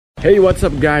Hey, what's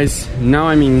up guys? Now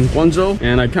I'm in Guangzhou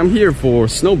and I come here for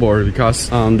snowboard because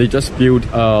they just built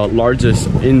largest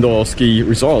indoor ski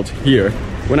resort here.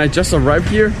 When I just arrived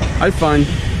here, I find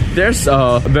there's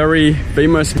a very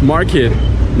famous market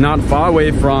not far away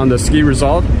from the ski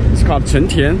resort. It's called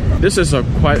Chentian. This is a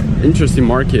quite interesting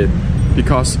market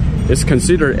because it's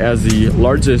considered as the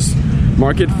largest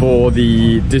market for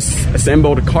the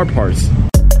disassembled car parts.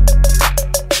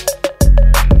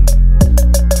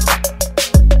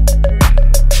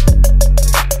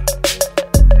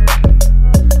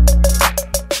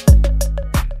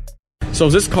 So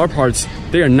these car parts,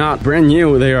 they are not brand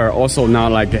new. They are also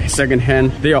not like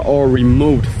second-hand. They are all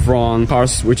removed from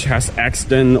cars which has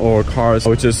accident or cars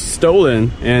which is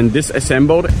stolen and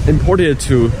disassembled, imported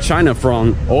to China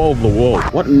from all over the world.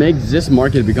 What makes this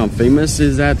market become famous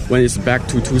is that when it's back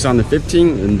to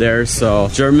 2015, and there's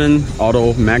German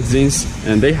auto magazines,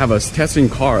 and they have a testing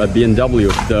car, a BMW.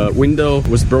 The window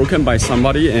was broken by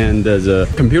somebody and the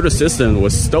computer system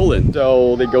was stolen.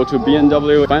 So they go to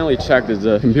BMW, finally checked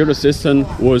the computer system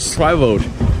was traveled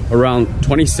around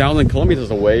 20,000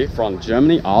 kilometers away from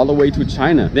Germany all the way to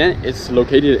China. Then it's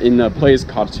located in a place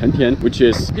called Chentian, which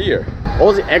is here.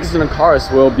 All the accident cars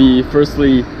will be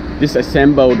firstly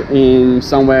disassembled in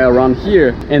somewhere around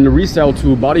here and resell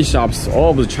to body shops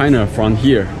all over China from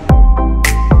here.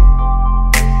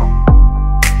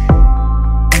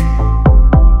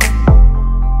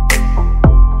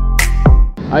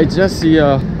 I just see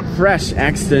a fresh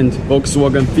accident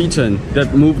Volkswagen Phaeton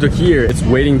that moved here. It's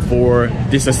waiting for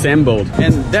disassembled,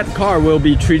 and that car will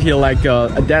be treated like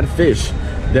a dead fish,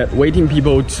 that waiting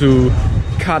people to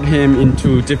cut him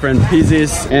into different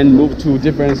pieces and move to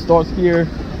different stores here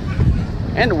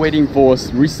and waiting for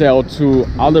resale to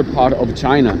other part of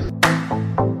China.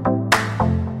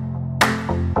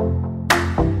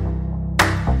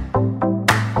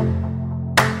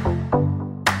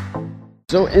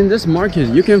 So in this market,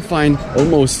 you can find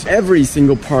almost every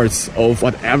single parts of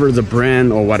whatever the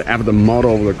brand or whatever the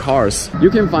model of the cars. You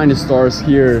can find stores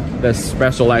here that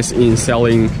specialize in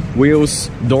selling wheels,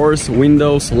 doors,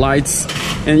 windows, lights,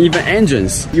 and even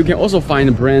engines. You can also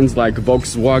find brands like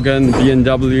Volkswagen,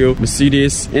 BMW,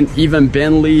 Mercedes, and even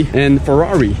Bentley and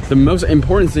Ferrari. The most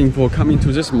important thing for coming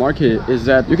to this market is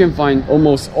that you can find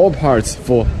almost all parts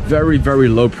for very, very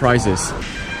low prices.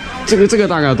 这个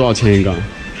大概多少钱一个？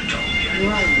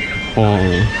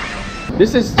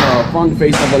 This is the front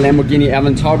face of a Lamborghini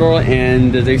Aventador,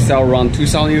 and they sell around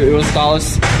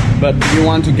 $2,000. But if you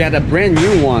want to get a brand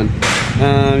new one,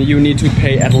 you need to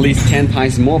pay at least 10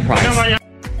 times more price.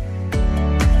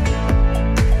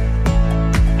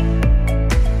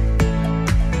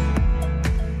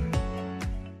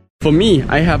 For me,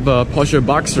 I have a Porsche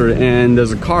Boxster, and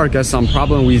the car got some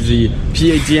problem with the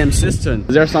PAGM system.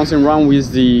 There's something wrong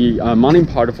with the mounting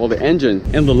part for the engine.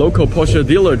 And the local Porsche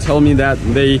dealer told me that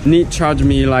they need charge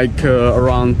me like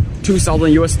around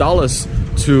 $2,000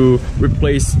 to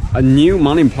replace a new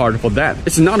mounting part for that.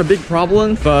 It's not a big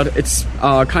problem, but it's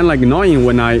kind of like annoying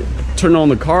when I turn on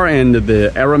the car and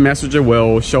the error message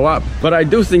will show up. But I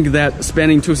do think that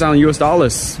spending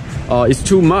 $2,000 is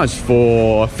too much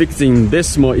for fixing this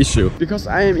small issue. Because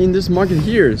I am in this market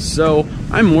here, so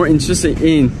I'm more interested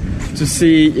in to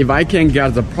see if I can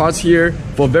get the parts here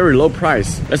for very low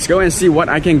price. Let's go and see what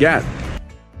I can get.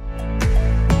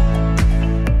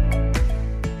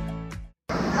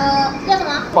 叫什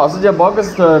么？保时捷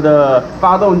Boxster 的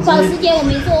发动机。保时捷我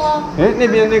没做哦。哎，那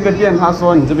边那个店他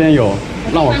说你这边有，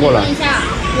让我过来。问一下，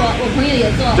我朋友有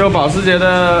做。就保时捷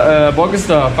的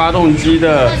Boxster 发动机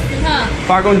的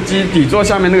发动机底座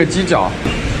下面那个机脚。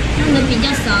看的比较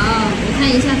少，我看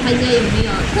一下他家有没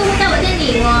有。客户在我店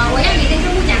里，我让你跟客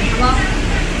户讲，好不？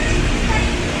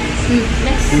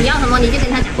你要什么你就跟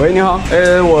他讲。喂，你好，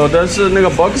我的是那个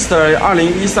Boxster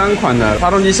 2013款的，发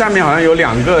动机下面好像有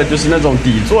两个，就是那种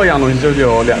底座一样东西，就是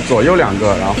有左右两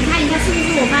个，然后。你看一下是不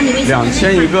是我帮你微信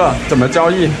？2000一个，怎么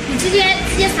交易？你直接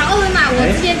扫二维码，我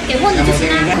直接给货你就行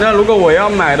了。那如果我要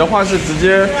买的话，是直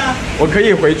接，我可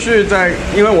以回去再，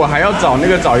因为我还要找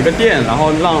一个店，然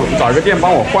后找一个店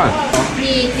帮我换。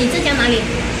你浙江哪里？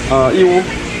义乌。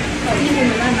义乌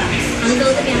没办法，杭州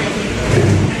这边还行。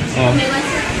没关系。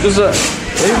就是，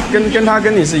跟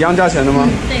你是一样价钱的吗？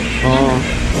对。哦。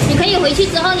你可以回去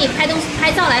之后，你拍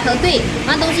照来核对，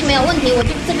然后东西没有问题，我就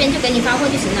这边就给你发货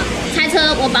就行了。拆车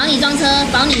我保你装车，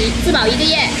保你质保1个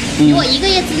月。如果1个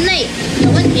月之内有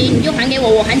问题，你就还给我，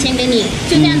我还钱给你，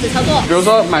就这样子操作。比如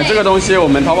说买这个东西，我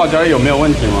们淘宝交易有没有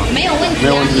问题吗？没有问题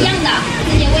啊，一样的，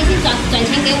直接微信转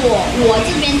钱给我，我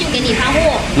这边就给你发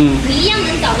货。你一样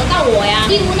能找得到我呀。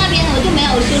义乌那边我就没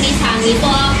有修理厂，你说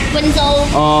温州、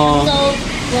杭州，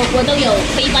我都有，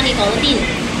可以帮你搞得定。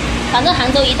反正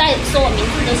杭州一带说我名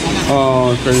字就行了。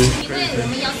哦，可以。因为我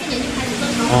们14年就开始做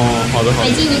淘宝。哦，好的好的。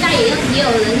北京一带也有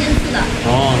人认识的。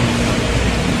哦。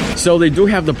So they do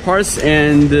have the parts,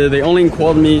 and they only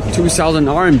quoted me 2,000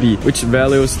 RMB, which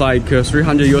values like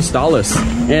 $300 US.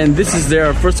 And this is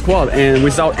their first quote, and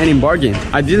without any bargain.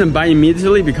 I didn't buy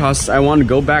immediately because I want to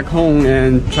go back home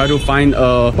and try to find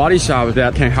a body shop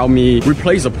that can help me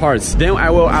replace the parts. Then I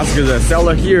will ask the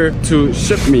seller here to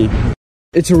ship me.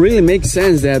 It really makes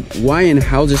sense that why and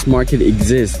how this market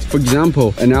exists. For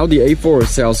example, an Audi A4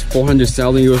 sells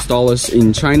 $400,000 US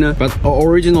in China, but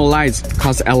original lights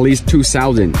cost at least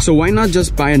 $2,000. So why not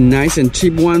just buy a nice and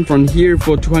cheap one from here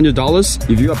for $200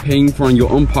 if you are paying from your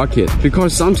own pocket?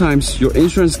 Because sometimes your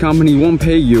insurance company won't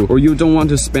pay you, or you don't want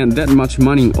to spend that much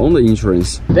money on the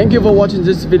insurance. Thank you for watching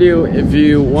this video. If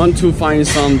you want to find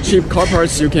some cheap car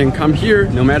parts, you can come here,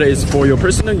 no matter it's for your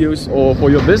personal use or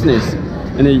for your business.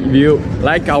 And if you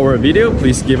like our video,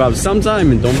 please give us some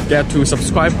time and don't forget to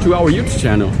subscribe to our YouTube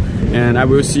channel. And I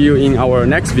will see you in our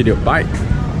next video. Bye!